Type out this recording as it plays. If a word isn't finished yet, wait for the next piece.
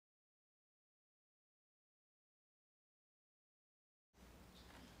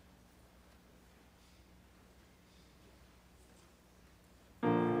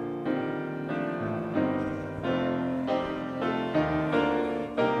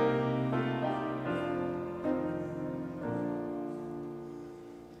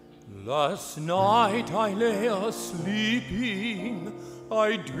Last night I lay a-sleeping,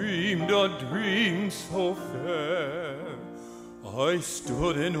 I dreamed a dream so fair. I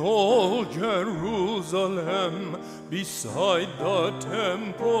stood in old Jerusalem, beside the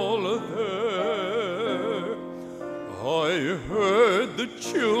temple there. I heard the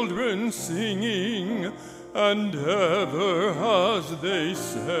children singing, and ever as they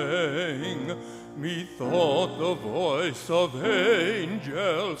sang, methought the voice of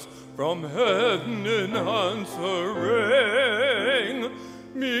angels from heaven in answer rang.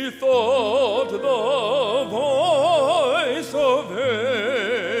 Methought the voice of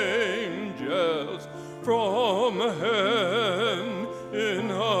angels from heaven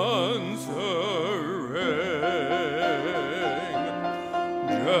in answer rang.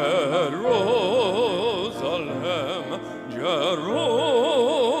 Jerusalem, Jerusalem,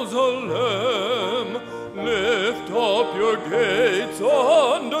 lift up your gates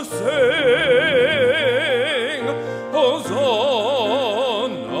and sing, Hosanna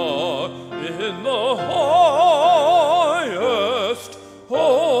in the highest,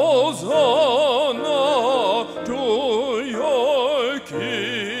 Hosanna to your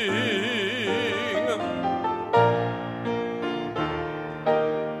King.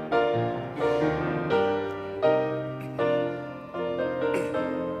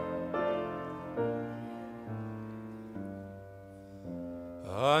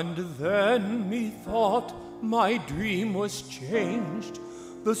 And then methought my dream was changed,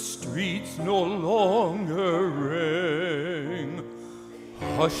 the streets no longer rang.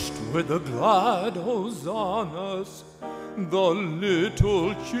 Hushed with the glad hosannas, the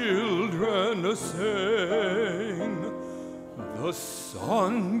little children sang. The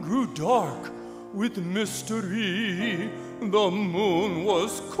sun grew dark with mystery, the moon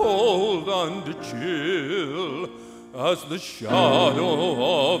was cold and chill, as the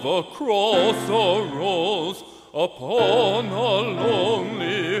shadow of a cross arose upon a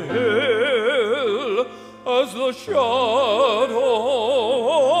lonely hill, as the shadow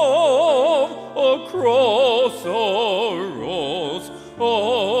of a cross arose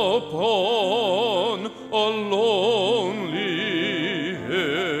upon a lonely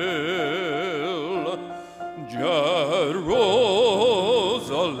hill. Jerusalem,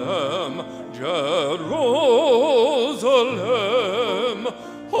 Jerusalem,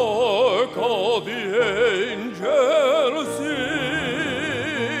 hark all the angels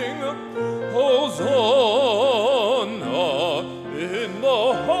sing, Hosanna in the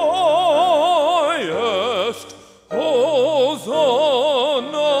highest, Hosanna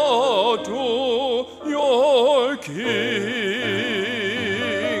to your King.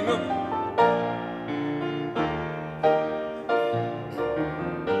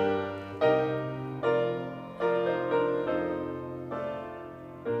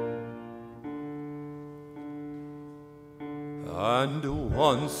 And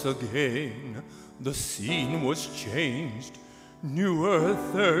once again the scene was changed, new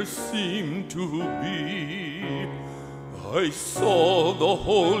earth there seemed to be. I saw the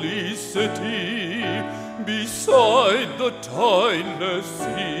holy city beside the tideless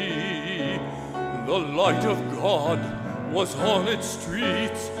sea. The light of God was on its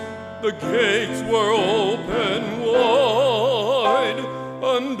streets, the gates were open wide,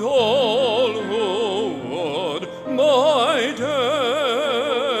 and all